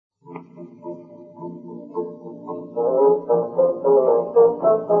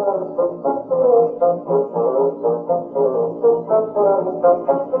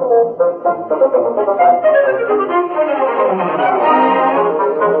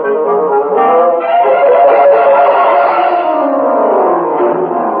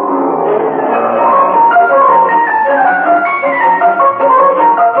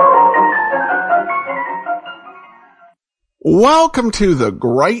Welcome to the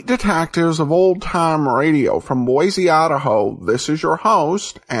Great Detectives of Old Time Radio from Boise, Idaho. This is your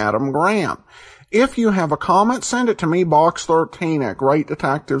host, Adam Graham. If you have a comment, send it to me,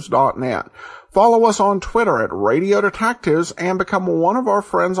 box13@greatdetectives.net. Follow us on Twitter at Radio Detectives and become one of our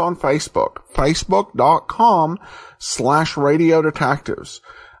friends on Facebook, facebook.com/Radio Detectives.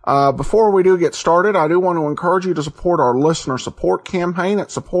 Before we do get started, I do want to encourage you to support our listener support campaign at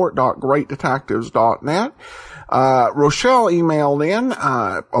support.greatdetectives.net. Rochelle emailed in,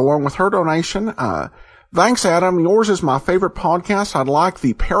 along with her donation, thanks, Adam. Yours is my favorite podcast. I'd like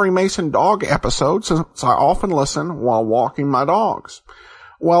the Perry Mason dog episode since I often listen while walking my dogs.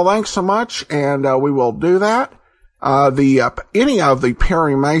 Well, thanks so much, and we will do that. Any of the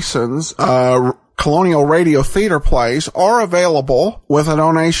Perry Mason's Colonial Radio Theater plays are available with a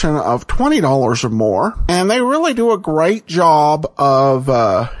donation of $20 or more, and they really do a great job of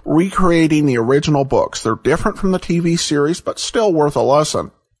recreating the original books. They're different from the TV series, but still worth a listen.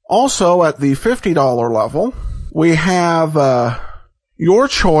 Also, at the $50 level, we have your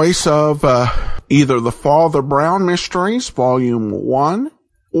choice of either the Father Brown Mysteries, Volume 1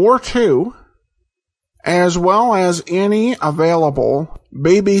 or 2, as well as any available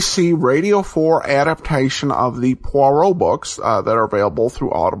BBC Radio 4 adaptation of the Poirot books that are available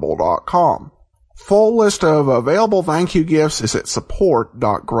through audible.com. Full list of available thank you gifts is at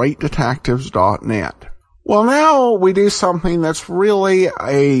support.greatdetectives.net. Well, now we do something that's really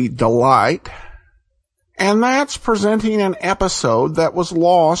a delight, and that's presenting an episode that was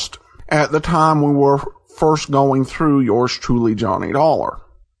lost at the time we were first going through yours truly, Johnny Dollar.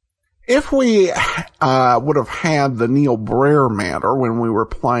 If we would have had the Neal Breer matter when we were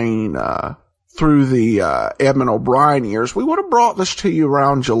playing through the Edmund O'Brien years, we would have brought this to you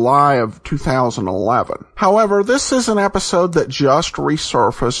around July of 2011. However, this is an episode that just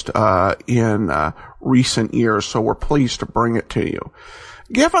resurfaced in recent years, so we're pleased to bring it to you.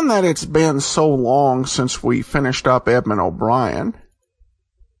 Given that it's been so long since we finished up Edmund O'Brien,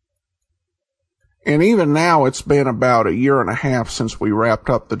 and even now it's been about a year and a half since we wrapped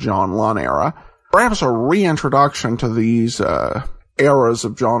up the John Lunn era, perhaps a reintroduction to these eras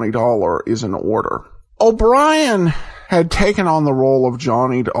of Johnny Dollar is in order. O'Brien had taken on the role of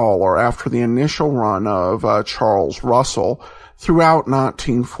Johnny Dollar after the initial run of Charles Russell throughout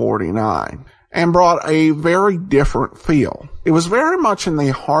 1949 and brought a very different feel. It was very much in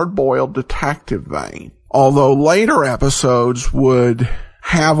the hard-boiled detective vein, although later episodes would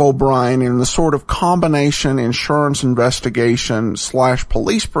have O'Brien in the sort of combination insurance investigation /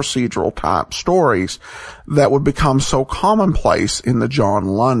 police procedural type stories that would become so commonplace in the John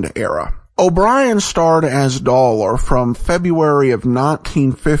Lund era. O'Brien starred as Dollar from February of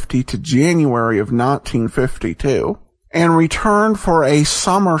 1950 to January of 1952 and returned for a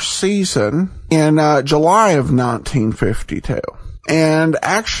summer season in July of 1952. And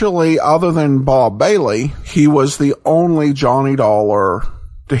actually, other than Bob Bailey, he was the only Johnny Dollar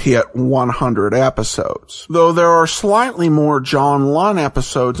to hit 100 episodes. Though there are slightly more John Lunn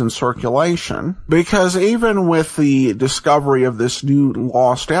episodes in circulation, because even with the discovery of this new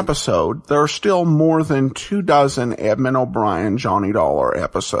lost episode, there are still more than 24 Edmund O'Brien Johnny Dollar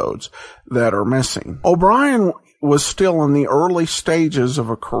episodes that are missing. O'Brien was still in the early stages of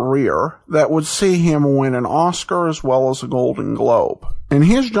a career that would see him win an Oscar as well as a Golden Globe. And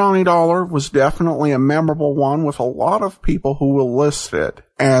his Johnny Dollar was definitely a memorable one with a lot of people who will list it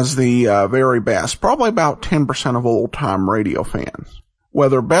as the very best. Probably about 10% of old-time radio fans.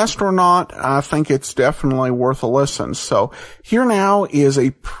 Whether best or not, I think it's definitely worth a listen. So here now is a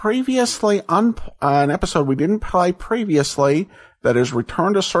previously an episode we didn't play previously that is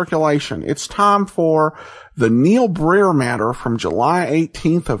returned to circulation. It's time for the Neal Breer matter from July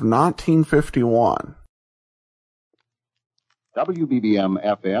 18th of 1951.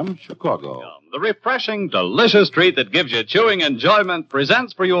 WBBM-FM, Chicago. The refreshing, delicious treat that gives you chewing enjoyment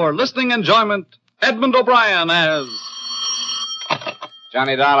presents for your listening enjoyment Edmund O'Brien as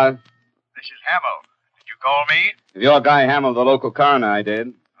Johnny Dollar. This is Hamill. Did you call me? If you're Guy Hamill, the local coroner, I did.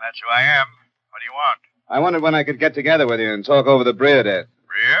 That's who I am. What do you want? I wondered when I could get together with you and talk over the Breer death.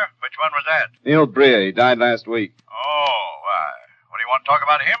 Breer? Which one was that? Neal Breer. He died last week. Oh, why? What do you want to talk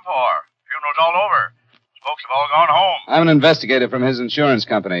about him for? Funeral's all over. Folks have all gone home. I'm an investigator from his insurance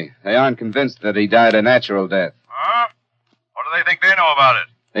company. They aren't convinced that he died a natural death. Huh? What do they think they know about it?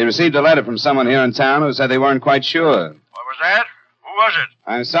 They received a letter from someone here in town who said they weren't quite sure. What was that? Who was it?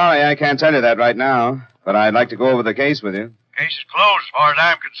 I'm sorry I can't tell you that right now, but I'd like to go over the case with you. Case is closed as far as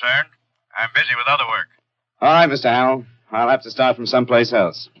I'm concerned. I'm busy with other work. All right, Mr. Hamill. I'll have to start from someplace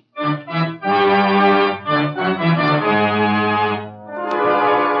else.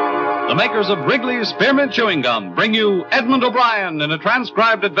 The makers of Wrigley's Spearmint Chewing Gum bring you Edmund O'Brien in a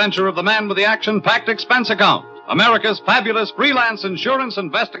transcribed adventure of the man with the action-packed expense account, America's fabulous freelance insurance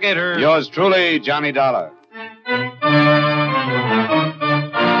investigator. Yours truly, Johnny Dollar.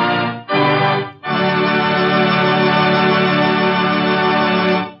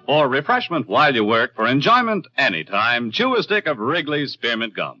 For refreshment while you work, for enjoyment anytime, chew a stick of Wrigley's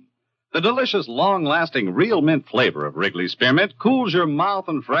Spearmint Gum. The delicious, long-lasting, real mint flavor of Wrigley's Spearmint cools your mouth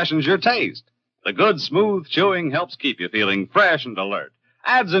and freshens your taste. The good, smooth chewing helps keep you feeling fresh and alert,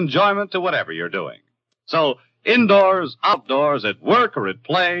 adds enjoyment to whatever you're doing. So, indoors, outdoors, at work or at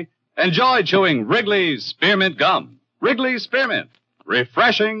play, enjoy chewing Wrigley's Spearmint Gum. Wrigley's Spearmint.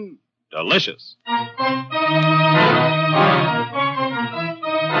 Refreshing, delicious.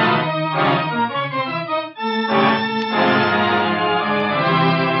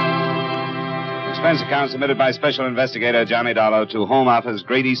 Expense account submitted by Special Investigator Johnny Dollar to Home Office,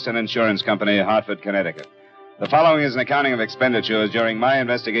 Great Eastern Insurance Company, Hartford, Connecticut. The following is an accounting of expenditures during my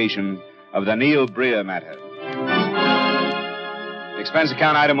investigation of the Neal Breer matter. Expense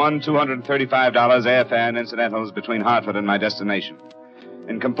account item 1, $235 airfare and incidentals between Hartford and my destination.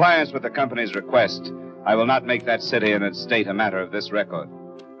 In compliance with the company's request, I will not make that city and its state a matter of this record,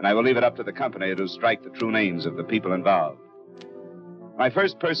 and I will leave it up to the company to strike the true names of the people involved. My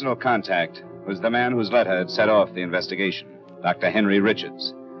first personal contact was the man whose letter had set off the investigation, Dr. Henry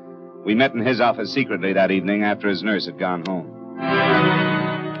Richards. We met in his office secretly that evening after his nurse had gone home.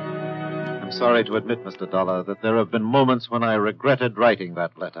 I'm sorry to admit, Mr. Dollar, that there have been moments when I regretted writing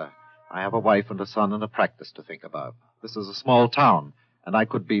that letter. I have a wife and a son and a practice to think about. This is a small town, and I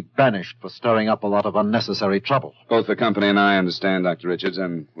could be banished for stirring up a lot of unnecessary trouble. Both the company and I understand, Dr. Richards,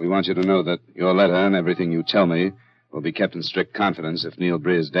 and we want you to know that your letter and everything you tell me will be kept in strict confidence if Neal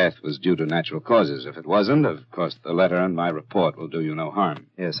Breer's death was due to natural causes. If it wasn't, of course, the letter and my report will do you no harm.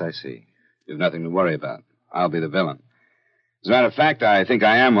 Yes, I see. You've nothing to worry about. I'll be the villain. As a matter of fact, I think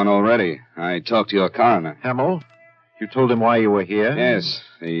I am one already. I talked to your coroner. Hamill, you told him why you were here? Yes.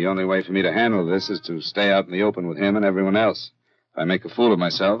 The only way for me to handle this is to stay out in the open with him and everyone else. If I make a fool of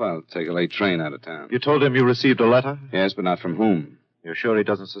myself, I'll take a late train out of town. You told him you received a letter? Yes, but not from whom? You're sure he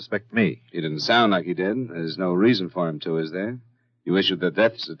doesn't suspect me? He didn't sound like he did. There's no reason for him to, is there? You issued the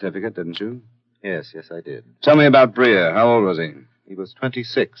death certificate, didn't you? Yes, I did. Tell me about Breer. How old was he? He was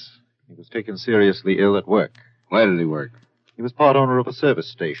 26. He was taken seriously ill at work. Where did he work? He was part owner of a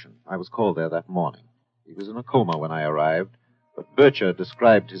service station. I was called there that morning. He was in a coma when I arrived, but Bircher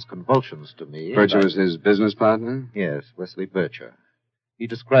described his convulsions to me. Bircher was his business partner? Yes, Wesley Bircher. He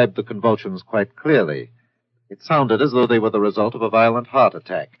described the convulsions quite clearly. It sounded as though they were the result of a violent heart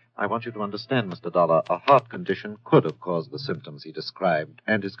attack. I want you to understand, Mr. Dollar, a heart condition could have caused the symptoms he described,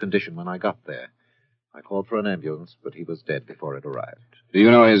 and his condition when I got there. I called for an ambulance, but he was dead before it arrived. Do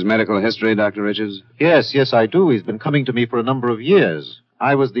you know his medical history, Dr. Richards? Yes, I do. He's been coming to me for a number of years.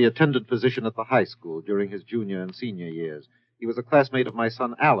 I was the attendant physician at the high school during his junior and senior years. He was a classmate of my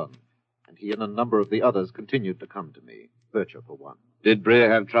son, Alan, and he and a number of the others continued to come to me, Bircher for one. Did Breer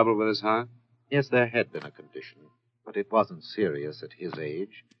have trouble with his heart? Yes, there had been a condition, but it wasn't serious at his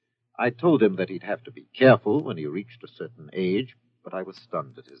age. I told him that he'd have to be careful when he reached a certain age, but I was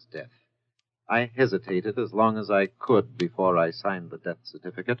stunned at his death. I hesitated as long as I could before I signed the death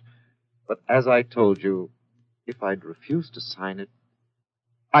certificate, but as I told you, if I'd refused to sign it,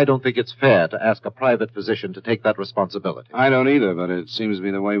 I don't think it's fair to ask a private physician to take that responsibility. I don't either, but it seems to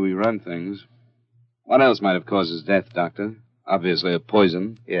be the way we run things. What else might have caused his death, Doctor? Obviously a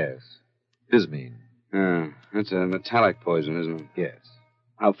poison. Yes. Bismine. That's a metallic poison, isn't it? Yes.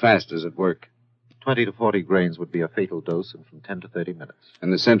 How fast does it work? 20 to 40 grains would be a fatal dose, and from 10 to 30 minutes.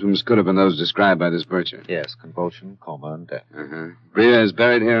 And the symptoms could have been those described by this Bircher? Yes, convulsion, coma, and death. Breer is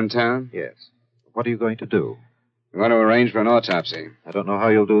buried here in town? Yes. What are you going to do? We want to arrange for an autopsy. I don't know how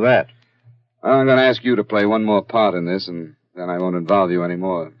you'll do that. Well, I'm going to ask you to play one more part in this, and then I won't involve you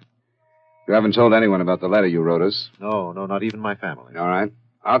anymore. You haven't told anyone about the letter you wrote us? No, not even my family. All right.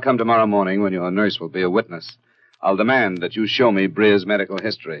 I'll come tomorrow morning when your nurse will be a witness. I'll demand that you show me Breer's medical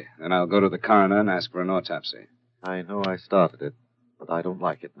history, and I'll go to the coroner and ask for an autopsy. I know I started it, but I don't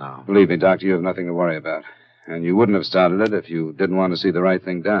like it now. Believe me, Doctor, you have nothing to worry about. And you wouldn't have started it if you didn't want to see the right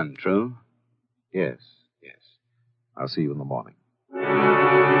thing done, true? Yes. I'll see you in the morning.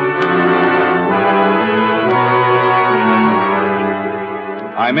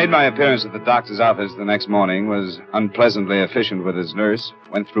 I made my appearance at the doctor's office the next morning, was unpleasantly efficient with his nurse,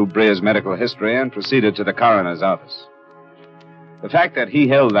 went through Breer's medical history, and proceeded to the coroner's office. The fact that he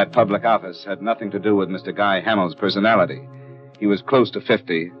held that public office had nothing to do with Mr. Guy Hamill's personality. He was close to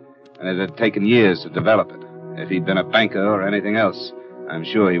 50, and it had taken years to develop it. If he'd been a banker or anything else, I'm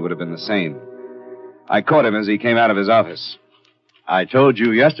sure he would have been the same. I caught him as he came out of his office. I told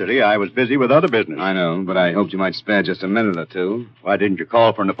you yesterday I was busy with other business. I know, but I hoped you might spare just a minute or two. Why didn't you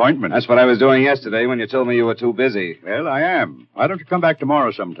call for an appointment? That's what I was doing yesterday when you told me you were too busy. Well, I am. Why don't you come back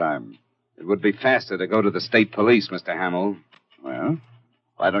tomorrow sometime? It would be faster to go to the state police, Mr. Hamill. Well,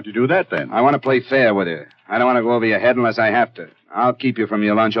 why don't you do that then? I want to play fair with you. I don't want to go over your head unless I have to. I'll keep you from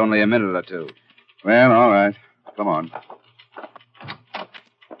your lunch only a minute or two. Well, all right. Come on.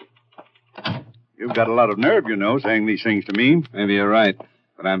 You've got a lot of nerve, you know, saying these things to me. Maybe you're right.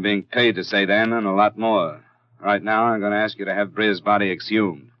 But I'm being paid to say them and a lot more. Right now, I'm going to ask you to have Breer's body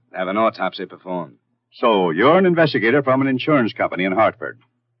exhumed, have an autopsy performed. So, you're an investigator from an insurance company in Hartford.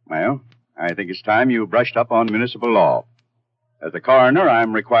 Well, I think it's time you brushed up on municipal law. As the coroner,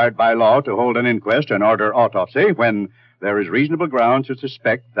 I'm required by law to hold an inquest and order autopsy when there is reasonable ground to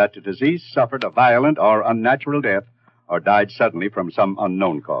suspect that the deceased suffered a violent or unnatural death or died suddenly from some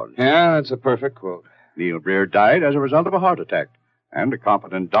unknown cause. Yeah, that's a perfect quote. Neal Breer died as a result of a heart attack, and a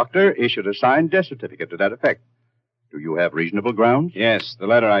competent doctor issued a signed death certificate to that effect. Do you have reasonable grounds? Yes, the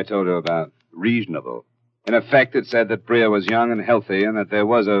letter I told you about. Reasonable. In effect, it said that Breer was young and healthy and that there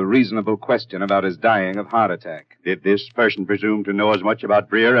was a reasonable question about his dying of heart attack. Did this person presume to know as much about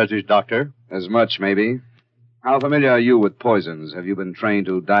Breer as his doctor? As much, maybe. How familiar are you with poisons? Have you been trained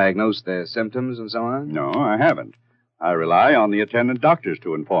to diagnose their symptoms and so on? No, I haven't. I rely on the attendant doctors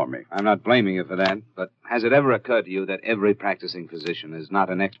to inform me. I'm not blaming you for that, but has it ever occurred to you that every practicing physician is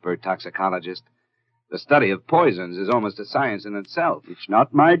not an expert toxicologist? The study of poisons is almost a science in itself. It's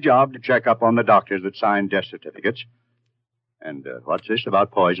not my job to check up on the doctors that sign death certificates. And what's this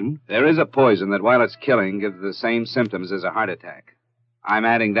about poison? There is a poison that, while it's killing, gives the same symptoms as a heart attack. I'm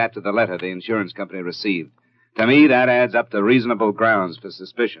adding that to the letter the insurance company received. To me, that adds up to reasonable grounds for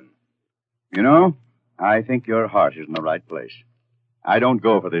suspicion. You know, I think your heart is in the right place. I don't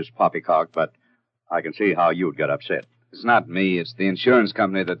go for this poppycock, but I can see how you'd get upset. It's not me. It's the insurance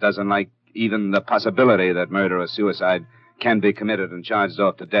company that doesn't like even the possibility that murder or suicide can be committed and charged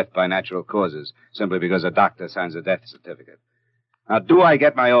off to death by natural causes, simply because a doctor signs a death certificate. Now, do I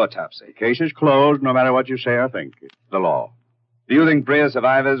get my autopsy? The case is closed, no matter what you say or think. It's the law. Do you think Breer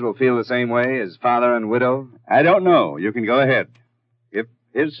survivors will feel the same way as father and widow? I don't know. You can go ahead. If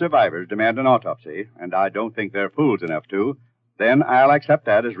his survivors demand an autopsy, and I don't think they're fools enough to, then I'll accept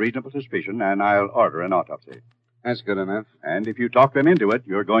that as reasonable suspicion, and I'll order an autopsy. That's good enough. And if you talk them into it,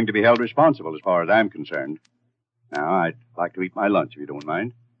 you're going to be held responsible as far as I'm concerned. Now, I'd like to eat my lunch, if you don't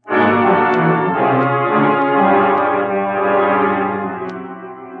mind.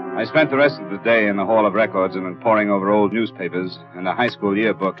 I spent the rest of the day in the Hall of Records and in poring over old newspapers and the high school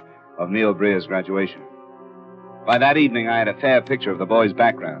yearbook of Neal Breer's graduation. By that evening, I had a fair picture of the boy's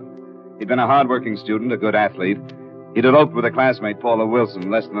background. He'd been a hard-working student, a good athlete. He'd eloped with a classmate, Paula Wilson,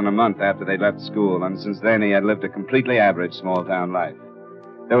 less than a month after they'd left school, and since then he had lived a completely average small-town life.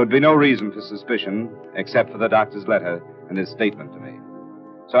 There would be no reason for suspicion, except for the doctor's letter and his statement to me.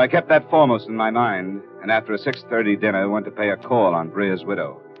 So I kept that foremost in my mind, and after a 6:30 dinner, went to pay a call on Breer's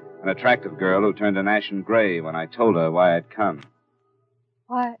widow, an attractive girl who turned an ashen gray when I told her why I'd come.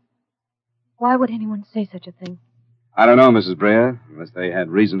 Why would anyone say such a thing? I don't know, Mrs. Breer, unless they had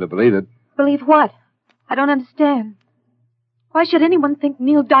reason to believe it. Believe what? I don't understand. Why should anyone think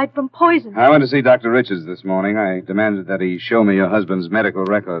Neal died from poison? I went to see Dr. Richards this morning. I demanded that he show me your husband's medical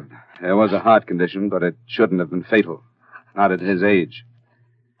record. There was a heart condition, but it shouldn't have been fatal. Not at his age.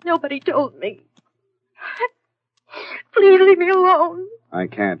 Nobody told me. Please leave me alone. I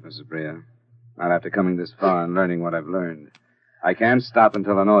can't, Mrs. Breer. Not after coming this far and learning what I've learned. I can't stop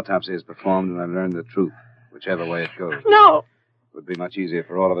until an autopsy is performed and I learn the truth, whichever way it goes. No. It would be much easier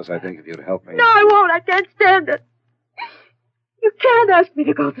for all of us, I think, if you'd help me. No, I won't. I can't stand it. You can't ask me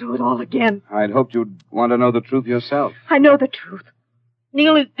to go through it all again. I'd hoped you'd want to know the truth yourself. I know the truth.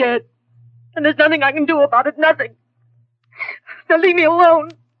 Neal is dead. And there's nothing I can do about it. Nothing. Now leave me alone.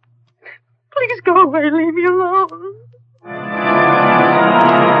 Please go away. Leave me alone.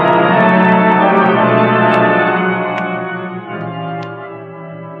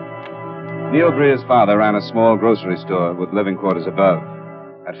 Neal Breer's father ran a small grocery store with living quarters above.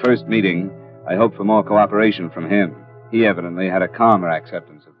 At first meeting, I hoped for more cooperation from him. He evidently had a calmer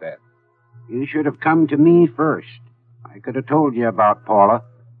acceptance of death. You should have come to me first. I could have told you about Paula.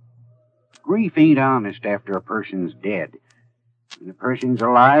 Grief ain't honest after a person's dead. When a person's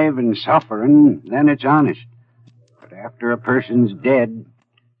alive and suffering, then it's honest. But after a person's dead,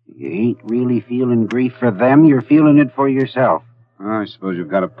 you ain't really feeling grief for them, you're feeling it for yourself. I suppose you've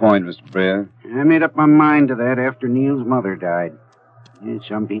got a point, Mr. Breer. I made up my mind to that after Neal's mother died.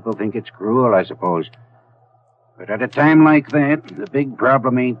 Some people think it's cruel, I suppose. But at a time like that, the big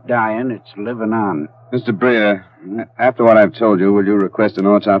problem ain't dying, it's living on. Mr. Breer, after what I've told you, will you request an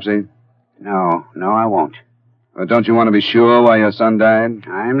autopsy? No, I won't. Or don't you want to be sure why your son died?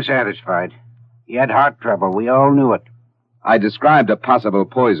 I'm satisfied. He had heart trouble. We all knew it. I described a possible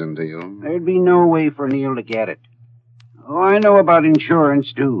poison to you. There'd be no way for Neal to get it. Oh, I know about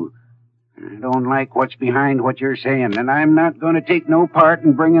insurance, too. I don't like what's behind what you're saying, and I'm not going to take no part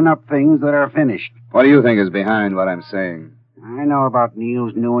in bringing up things that are finished. What do you think is behind what I'm saying? I know about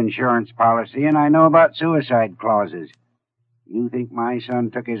Neal's new insurance policy, and I know about suicide clauses. You think my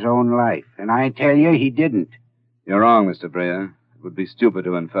son took his own life, and I tell you he didn't. You're wrong, Mr. Breer. It would be stupid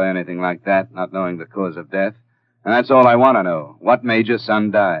to infer anything like that, not knowing the cause of death. And that's all I want to know. What made your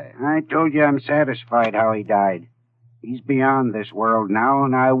son die? I told you I'm satisfied how he died. He's beyond this world now,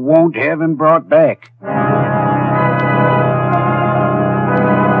 and I won't have him brought back.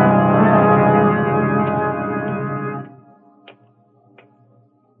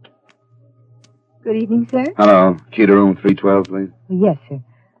 Good evening, sir. Hello. Key to room 312, please. Yes, sir.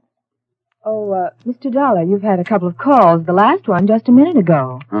 Oh, Mr. Dollar, you've had a couple of calls. The last one just a minute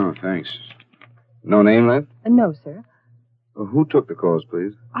ago. Oh, thanks. No name left? No, sir. Well, who took the calls,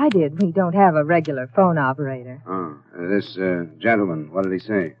 please? I did. We don't have a regular phone operator. Oh, this gentleman, what did he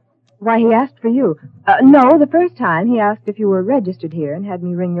say? Why, he asked for you. No, the first time he asked if you were registered here and had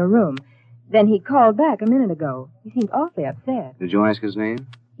me ring your room. Then he called back a minute ago. He seemed awfully upset. Did you ask his name?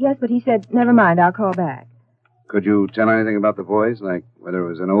 Yes, but he said, never mind, I'll call back. Could you tell anything about the voice, like whether it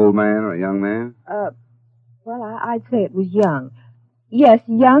was an old man or a young man? Well, I'd say it was young. Yes,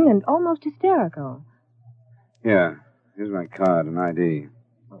 young and almost hysterical. Yeah. Here's my card and ID.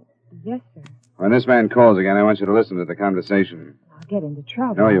 Yes, sir. When this man calls again, I want you to listen to the conversation. I'll get into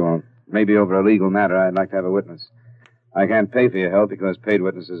trouble. No, you won't. Maybe over a legal matter, I'd like to have a witness. I can't pay for your help because paid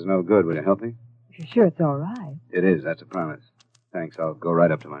witnesses are no good. Will you help me? If you're sure it's all right. It is. That's a promise. Thanks. I'll go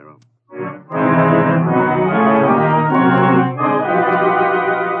right up to my room.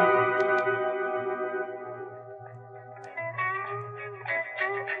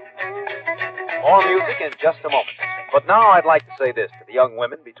 More music in just a moment. But now I'd like to say this to the young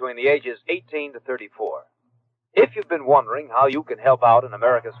women between the ages 18 to 34. If you've been wondering how you can help out in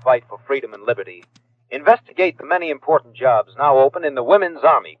America's fight for freedom and liberty, investigate the many important jobs now open in the Women's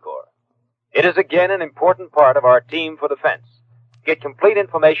Army Corps. It is again an important part of our team for defense. Get complete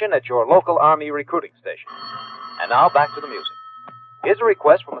information at your local Army recruiting station. And now back to the music. Here's a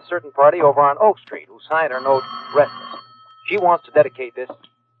request from a certain party over on Oak Street who signed her note, Restless. She wants to dedicate this.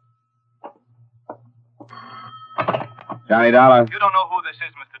 Johnny Dollar. You don't know who this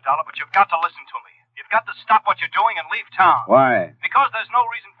is, Mr. Dollar, but you've got to listen to me. You've got to stop what you're doing and leave town. Why? Because there's no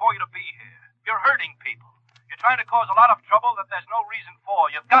reason for you to be here. You're hurting people. You're trying to cause a lot of trouble that there's no reason for.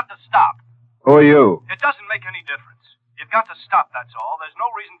 You've got to stop. Who are you? It doesn't make any difference. You've got to stop, that's all. There's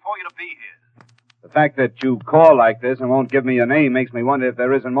no reason for you to be here. The fact that you call like this and won't give me your name makes me wonder if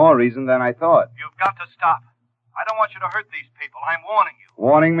there isn't more reason than I thought. You've got to stop. I don't want you to hurt these people. I'm warning you.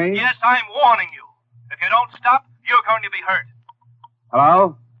 Warning me? Yes, I'm warning you. If you don't stop, you're going to be hurt.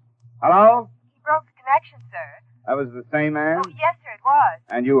 Hello? Hello? He broke the connection, sir. That was the same man? Oh, yes, sir, it was.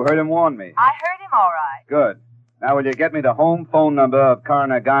 And you heard him warn me? I heard him all right. Good. Now, will you get me the home phone number of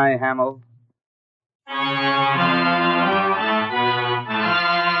Coroner Guy Hamill?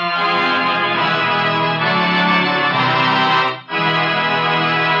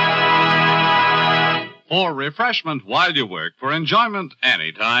 For refreshment while you work, for enjoyment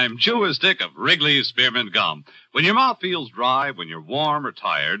anytime, chew a stick of Wrigley's Spearmint Gum. When your mouth feels dry, when you're warm or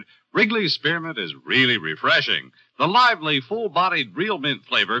tired, Wrigley's Spearmint is really refreshing. The lively, full-bodied real mint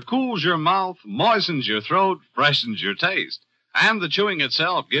flavor cools your mouth, moistens your throat, freshens your taste. And the chewing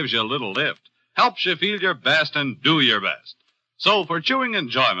itself gives you a little lift, helps you feel your best and do your best. So for chewing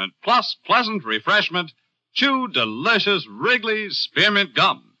enjoyment plus pleasant refreshment, chew delicious Wrigley's Spearmint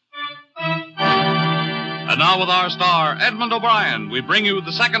Gum. And now with our star, Edmund O'Brien, we bring you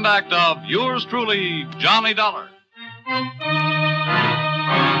the second act of yours truly, Johnny Dollar.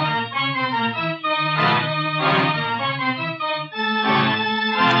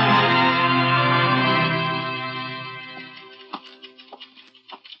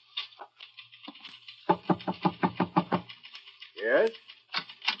 Yes?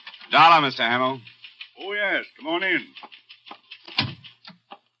 Dollar, Mr. Hamill. Oh, yes. Come on in.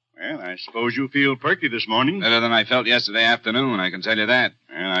 Well, I suppose you feel perky this morning. Better than I felt yesterday afternoon, I can tell you that.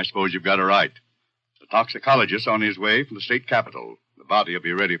 And I suppose you've got it right. The toxicologist's on his way from the state capitol. The body will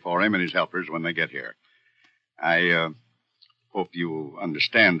be ready for him and his helpers when they get here. I hope you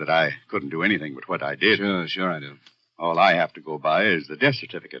understand that I couldn't do anything but what I did. Sure I do. All I have to go by is the death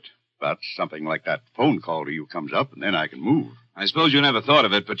certificate. But something like that phone call to you comes up, and then I can move. I suppose you never thought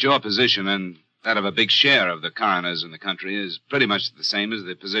of it, but your position and that of a big share of the coroners in the country is pretty much the same as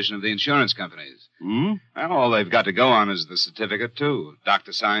the position of the insurance companies. Hmm? Well, all they've got to go on is the certificate, too.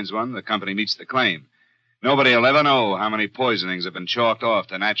 Doctor signs one, the company meets the claim. Nobody will ever know how many poisonings have been chalked off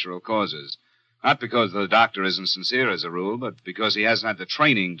to natural causes. Not because the doctor isn't sincere as a rule, but because he hasn't had the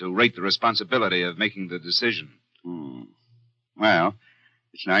training to rate the responsibility of making the decision. Well,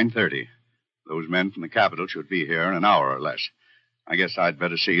 it's 9:30. Those men from the Capitol should be here in an hour or less. I guess I'd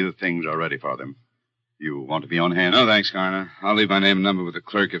better see that things are ready for them. You want to be on hand? No, thanks, Coroner. I'll leave my name and number with the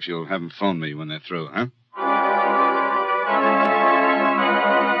clerk if you'll have them phone me when they're through, huh?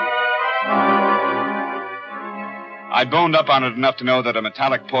 I boned up on it enough to know that a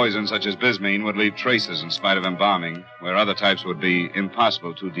metallic poison such as bismine would leave traces in spite of embalming, where other types would be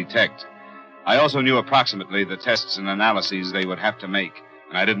impossible to detect. I also knew approximately the tests and analyses they would have to make,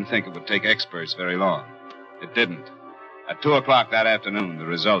 and I didn't think it would take experts very long. It didn't. At 2 o'clock that afternoon, the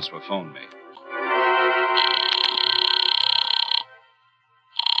results were phoned me.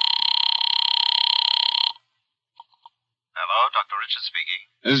 Hello, Dr. Richard speaking.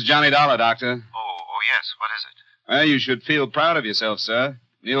 This is Johnny Dollar, Doctor. Oh, yes. What is it? Well, you should feel proud of yourself, sir.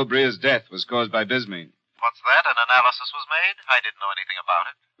 Neal Breer's death was caused by bismine. What's that? An analysis was made? I didn't know anything about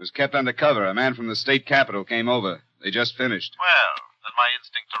it. It was kept under cover. A man from the state capitol came over. They just finished. Well, then my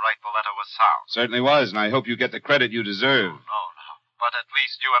instinct to write the letter was sound. Certainly was, and I hope you get the credit you deserve. No. But at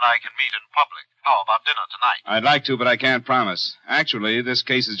least you and I can meet in public. How about dinner tonight? I'd like to, but I can't promise. Actually, this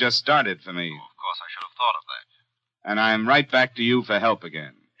case has just started for me. Oh, of course, I should have thought of that. And I'm right back to you for help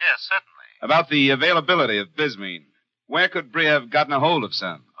again. Yes, certainly. About the availability of bismine. Where could Breer have gotten a hold of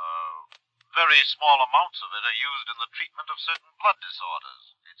some? Very small amounts of it are used in the treatment of certain blood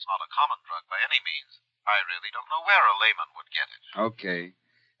disorders. It's not a common drug by any means. I really don't know where a layman would get it. Okay.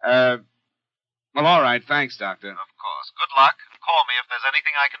 Well, all right. Thanks, Doctor. Of course. Good luck, and call me if there's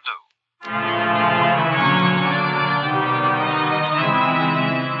anything I can do.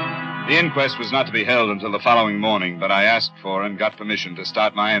 The inquest was not to be held until the following morning, but I asked for and got permission to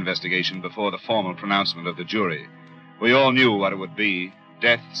start my investigation before the formal pronouncement of the jury. We all knew what it would be.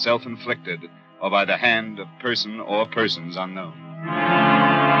 Death self-inflicted, or by the hand of person or persons unknown. The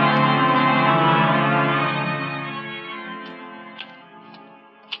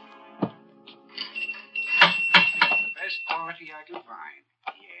best quality I can find.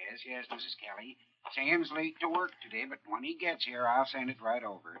 Yes, Mrs. Kelly. Sam's late to work today, but when he gets here, I'll send it right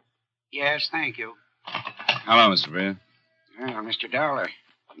over. Yes, thank you. Hello, Mr. Breer. Well, Mr. Dollar,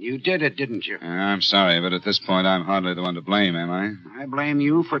 you did it, didn't you? I'm sorry, but at this point, I'm hardly the one to blame, am I? I blame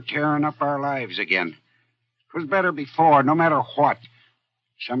you for tearing up our lives again. It was better before, no matter what.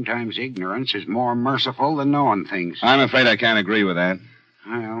 Sometimes ignorance is more merciful than knowing things. I'm afraid I can't agree with that.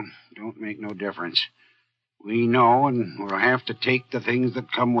 Well, don't make no difference. We know, and we'll have to take the things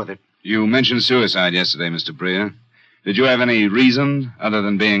that come with it. You mentioned suicide yesterday, Mr. Breer. Did you have any reason, other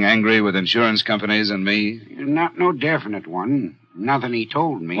than being angry with insurance companies and me? Not no definite one. Nothing he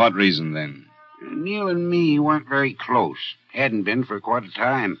told me. What reason, then? Neal and me weren't very close. Hadn't been for quite a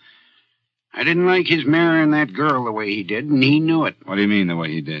time. I didn't like his marrying that girl the way he did, and he knew it. What do you mean, the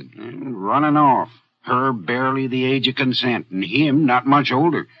way he did? Running off. Her barely the age of consent, and him not much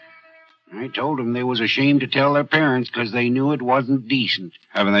older. I told them they was ashamed to tell their parents because they knew it wasn't decent.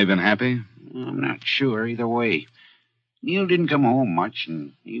 Haven't they been happy? I'm not sure either way. Neal didn't come home much,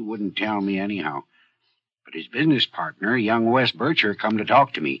 and he wouldn't tell me anyhow. But his business partner, young Wes Bircher, come to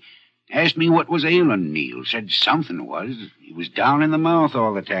talk to me. Asked me what was ailing Neal. Said something was. He was down in the mouth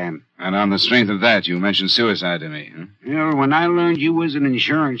all the time. And on the strength of that, you mentioned suicide to me, huh? Well, when I learned you was an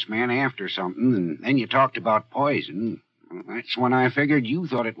insurance man after something, and then you talked about poison, well, that's when I figured you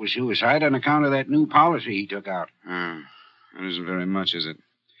thought it was suicide on account of that new policy he took out. That isn't very much, is it?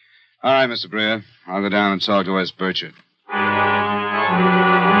 All right, Mr. Breer. I'll go down and talk to Wes Bircher.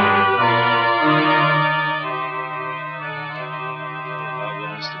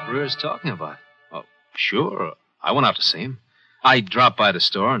 Breer's talking about? Oh, sure. I went out to see him. I drop by the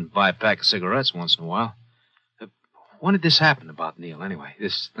store and buy a pack of cigarettes once in a while. When did this happen about Neal, anyway?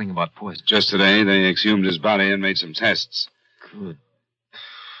 This thing about poison? Just today, they exhumed his body and made some tests. Good.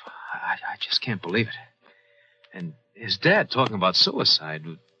 I just can't believe it. And his dad talking about suicide.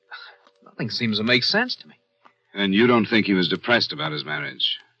 Nothing seems to make sense to me. And you don't think he was depressed about his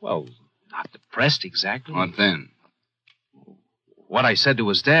marriage? Well, not depressed exactly. What then? What I said to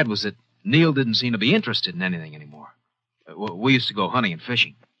his dad was that Neal didn't seem to be interested in anything anymore. We used to go hunting and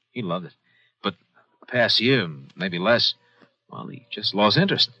fishing. He loved it. But the past year, maybe less, well, he just lost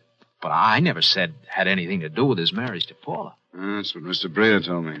interest. But I never said it had anything to do with his marriage to Paula. That's what Mr. Breer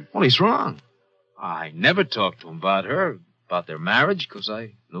told me. Well, he's wrong. I never talked to him about her, about their marriage, because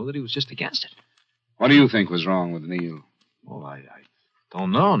I knew that he was just against it. What do you think was wrong with Neal? Well, I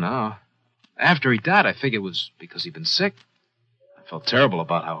don't know now. After he died, I figured it was because he'd been sick. I felt terrible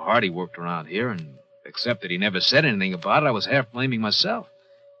about how hard he worked around here, and except that he never said anything about it, I was half blaming myself.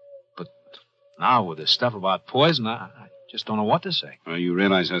 But now, with this stuff about poison, I just don't know what to say. Well, you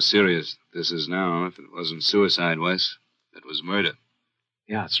realize how serious this is now. If it wasn't suicide, Wes, it was murder.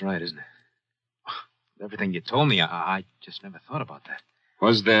 Yeah, that's right, isn't it? Everything you told me, I just never thought about that.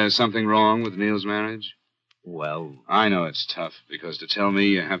 Was there something wrong with Neal's marriage? Well, I know it's tough, because to tell me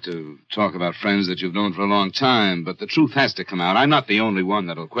you have to talk about friends that you've known for a long time, but the truth has to come out. I'm not the only one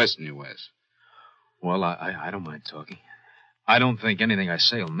that'll question you, Wes. Well, I don't mind talking. I don't think anything I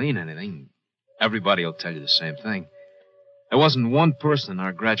say will mean anything. Everybody will tell you the same thing. There wasn't one person in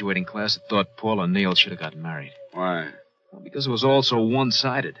our graduating class that thought Paula and Neal should have gotten married. Why? Well, because it was all so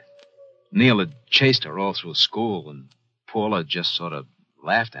one-sided. Neal had chased her all through school, and Paula just sort of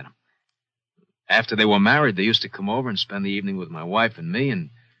laughed at him. After they were married, they used to come over and spend the evening with my wife and me, and,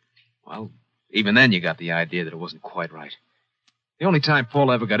 well, even then you got the idea that it wasn't quite right. The only time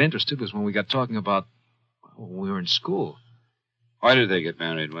Paula ever got interested was when we got talking about, well, when we were in school. Why did they get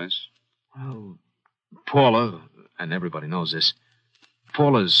married, Wes? Well, Paula, and everybody knows this,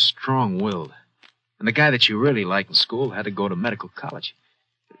 Paula's strong-willed. And the guy that she really liked in school had to go to medical college.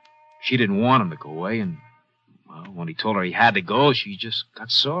 She didn't want him to go away, and, well, when he told her he had to go, she just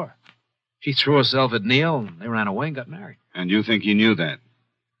got sore. She threw herself at Neal, and they ran away and got married. And you think he knew that?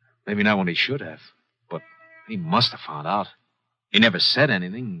 Maybe not when he should have, but he must have found out. He never said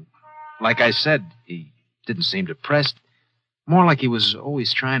anything. Like I said, he didn't seem depressed. More like he was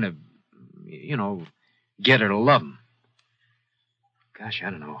always trying to, get her to love him. Gosh, I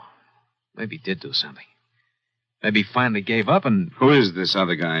don't know. Maybe he did do something. Maybe he finally gave up and... Who is this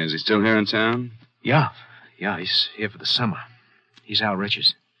other guy? Is he still here in town? Yeah, he's here for the summer. He's Al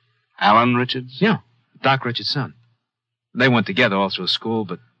Richards. Alan Richards? Yeah, Doc Richards' son. They went together all through school,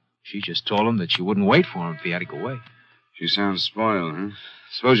 but she just told him that she wouldn't wait for him if he had to go away. She sounds spoiled, huh?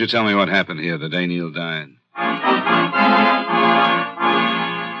 Suppose you tell me what happened here the day Neal died.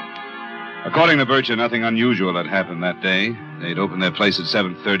 According to Bircher, nothing unusual had happened that day. They'd opened their place at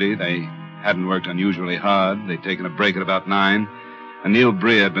 7:30. They hadn't worked unusually hard. They'd taken a break at about 9. And Neal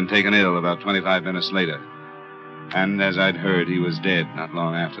Breer had been taken ill about 25 minutes later. And as I'd heard, he was dead not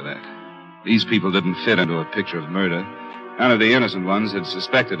long after that. These people didn't fit into a picture of murder. None of the innocent ones had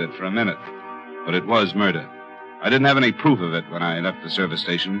suspected it for a minute. But it was murder. I didn't have any proof of it when I left the service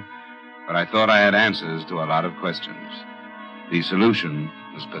station, but I thought I had answers to a lot of questions. The solution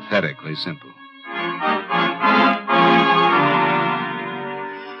was pathetically simple.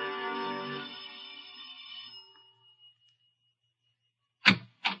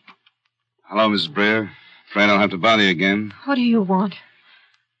 Hello, Mrs. Breer. Afraid I'll have to bother you again. What do you want?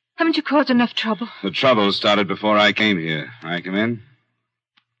 Haven't you caused enough trouble? The trouble started before I came here. May I come in?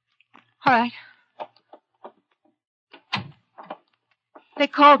 All right. They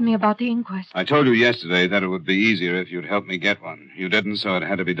called me about the inquest. I told you yesterday that it would be easier if you'd help me get one. You didn't, so it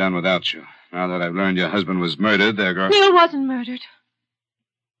had to be done without you. Now that I've learned your husband was murdered, they're going... Neal wasn't murdered.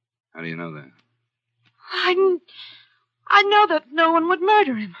 How do you know that? I know that no one would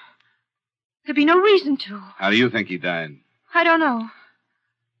murder him. There'd be no reason to. How do you think he died? I don't know.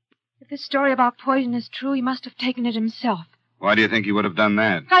 If this story about poison is true, he must have taken it himself. Why do you think he would have done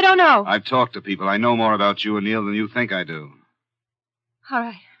that? I don't know. I've talked to people. I know more about you and Neal than you think I do. All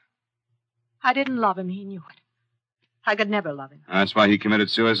right. I didn't love him. He knew it. I could never love him. That's why he committed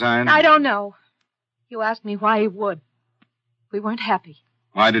suicide? I don't know. You asked me why he would. We weren't happy.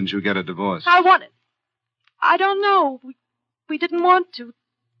 Why didn't you get a divorce? I don't know. We didn't want to.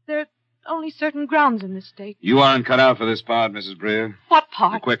 There are only certain grounds in this state. You aren't cut out for this part, Mrs. Breer. What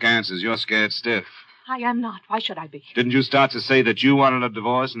part? The quick answers. You're scared stiff. I am not. Why should I be? Didn't you start to say that you wanted a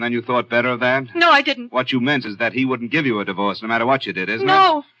divorce and then you thought better of that? No, I didn't. What you meant is that he wouldn't give you a divorce no matter what you did, isn't it?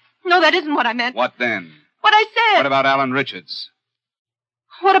 No, that isn't what I meant. What then? What I said. What about Alan Richards?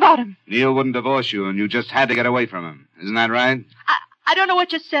 What about him? Neal wouldn't divorce you and you just had to get away from him. Isn't that right? I don't know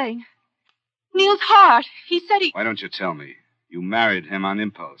what you're saying. Neal's heart. He said he... Why don't you tell me? You married him on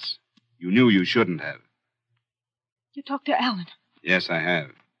impulse. You knew you shouldn't have. You talked to Alan. Yes, I have.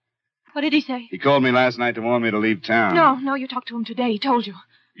 What did he say? He called me last night to warn me to leave town. No, you talked to him today. He told you.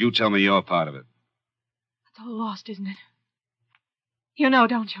 You tell me your part of it. It's all lost, isn't it? You know,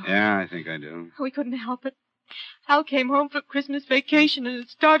 don't you? Yeah, I think I do. We couldn't help it. Al came home for Christmas vacation and it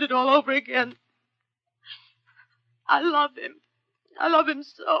started all over again. I love him. I love him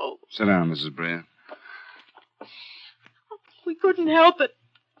so. Sit down, Mrs. Breer. We couldn't help it.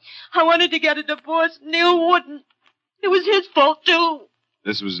 I wanted to get a divorce. Neal wouldn't. It was his fault, too.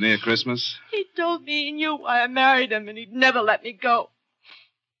 This was near Christmas? He told me he knew why I married him, and he'd never let me go.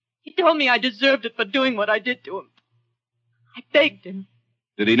 He told me I deserved it for doing what I did to him. I begged him.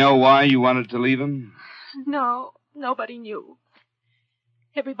 Did he know why you wanted to leave him? No, nobody knew.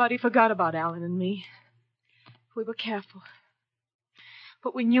 Everybody forgot about Alan and me. We were careful.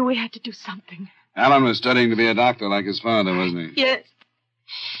 But we knew we had to do something. Alan was studying to be a doctor like his father, wasn't he? Yes.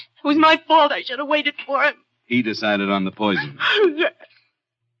 It was my fault. I should have waited for him. He decided on the poison. Yes.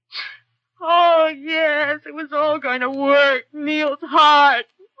 Oh, yes. It was all going to work. Neal's heart.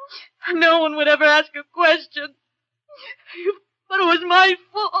 No one would ever ask a question. But it was my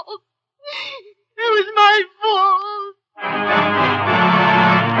fault. It was my fault.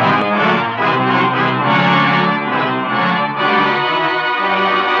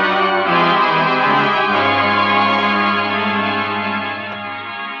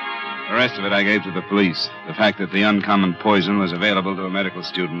 The rest of it I gave to the police. The fact that the uncommon poison was available to a medical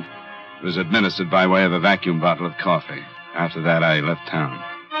student was administered by way of a vacuum bottle of coffee. After that, I left town.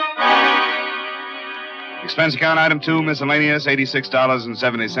 Expense account item 2, miscellaneous,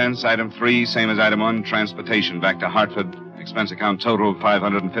 $86.70. Item 3, same as item 1, transportation back to Hartford. Expense account total,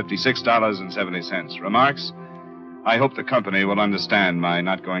 $556.70. Remarks? I hope the company will understand my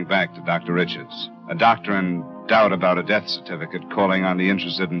not going back to Dr. Richards. A doctor in doubt about a death certificate calling on the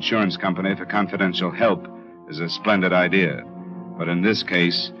interested insurance company for confidential help is a splendid idea. But in this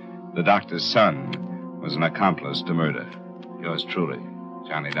case, the doctor's son was an accomplice to murder. Yours truly,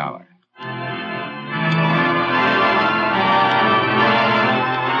 Johnny Dollar.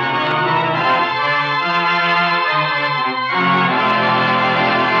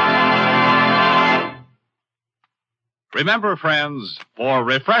 Remember, friends, for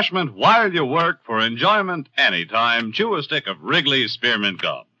refreshment while you work, for enjoyment anytime, chew a stick of Wrigley's Spearmint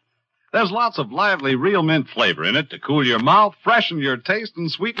Gum. There's lots of lively real mint flavor in it to cool your mouth, freshen your taste,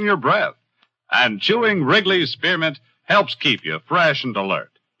 and sweeten your breath. And chewing Wrigley's Spearmint helps keep you fresh and alert.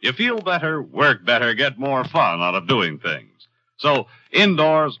 You feel better, work better, get more fun out of doing things. So,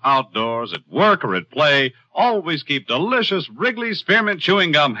 indoors, outdoors, at work or at play, always keep delicious Wrigley's Spearmint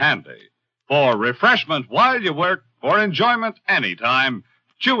Chewing Gum handy. For refreshment while you work, for enjoyment anytime,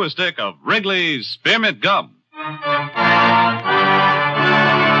 chew a stick of Wrigley's Spearmint Gum.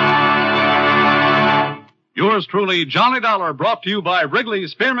 Yours truly, Johnny Dollar, brought to you by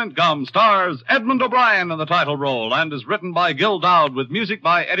Wrigley's Spearmint Gum, stars Edmund O'Brien in the title role and is written by Gil Dowd with music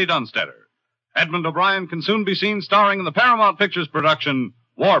by Eddie Dunstetter. Edmund O'Brien can soon be seen starring in the Paramount Pictures production,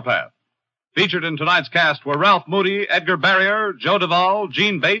 Warpath. Featured in tonight's cast were Ralph Moody, Edgar Barrier, Joe Duvall,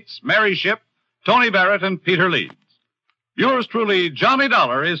 Gene Bates, Mary Shipp, Tony Barrett, and Peter Leeds. Yours truly, Johnny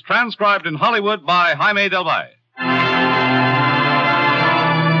Dollar, is transcribed in Hollywood by Jaime Del Valle.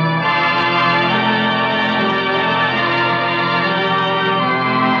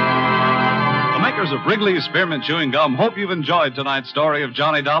 The makers of Wrigley's Spearmint Chewing Gum hope you've enjoyed tonight's story of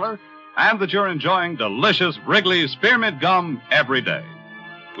Johnny Dollar and that you're enjoying delicious Wrigley's Spearmint Gum every day.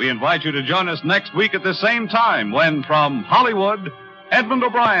 We invite you to join us next week at the same time when, from Hollywood, Edmund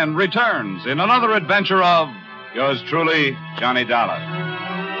O'Brien returns in another adventure of yours truly, Johnny Dollar.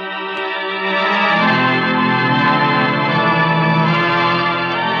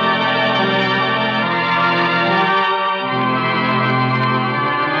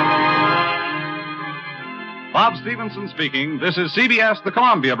 Bob Stevenson speaking. This is CBS, the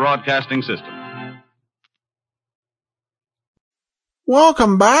Columbia Broadcasting System.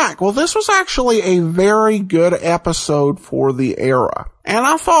 Welcome back. Well, this was actually a very good episode for the era. And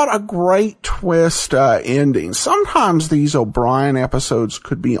I thought a great twist ending. Sometimes these O'Brien episodes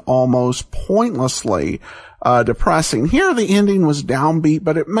could be almost pointlessly depressing. Here the ending was downbeat,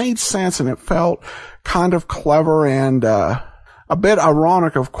 but it made sense and it felt kind of clever and a bit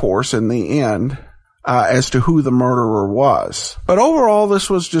ironic, of course, in the end. As to who the murderer was. But overall, this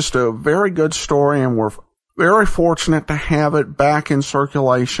was just a very good story, and we're very fortunate to have it back in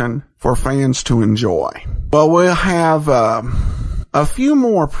circulation for fans to enjoy. Well, we'll have a few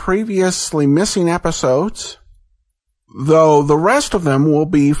more previously missing episodes, though the rest of them will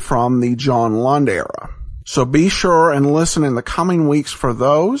be from the John Lund era. So be sure and listen in the coming weeks for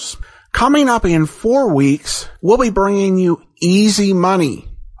those. Coming up in 4 weeks, we'll be bringing you Easy Money,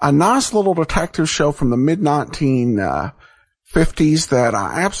 a nice little detective show from the mid-1950s that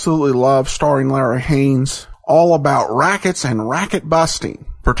I absolutely love, starring Larry Haynes, all about rackets and racket busting,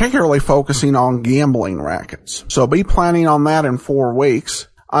 particularly focusing on gambling rackets. So be planning on that in 4 weeks.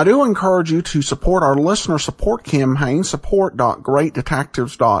 I do encourage you to support our listener support campaign,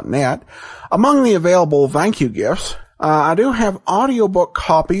 support.greatdetectives.net. Among the available thank you gifts, I do have audiobook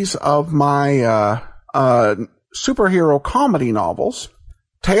copies of my superhero comedy novels.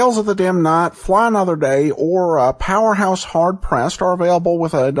 Tales of the Dim Night, Fly Another Day, or Powerhouse Hard Pressed are available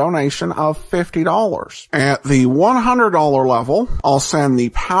with a donation of $50. At the $100 level, I'll send the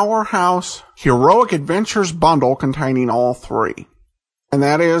Powerhouse Heroic Adventures bundle containing all three. And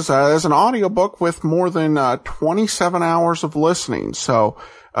that is as an audiobook with more than 27 hours of listening. So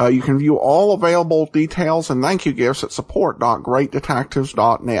you can view all available details and thank you gifts at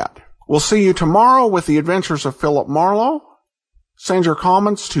support.greatdetectives.net. We'll see you tomorrow with the adventures of Philip Marlowe. Send your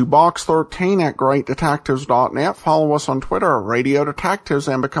comments to box13@greatdetectives.net. Follow us on Twitter at Radio Detectives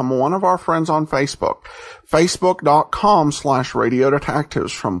and become one of our friends on Facebook. Facebook.com/Radio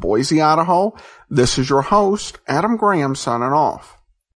Detectives. From Boise, Idaho, this is your host, Adam Graham, signing off.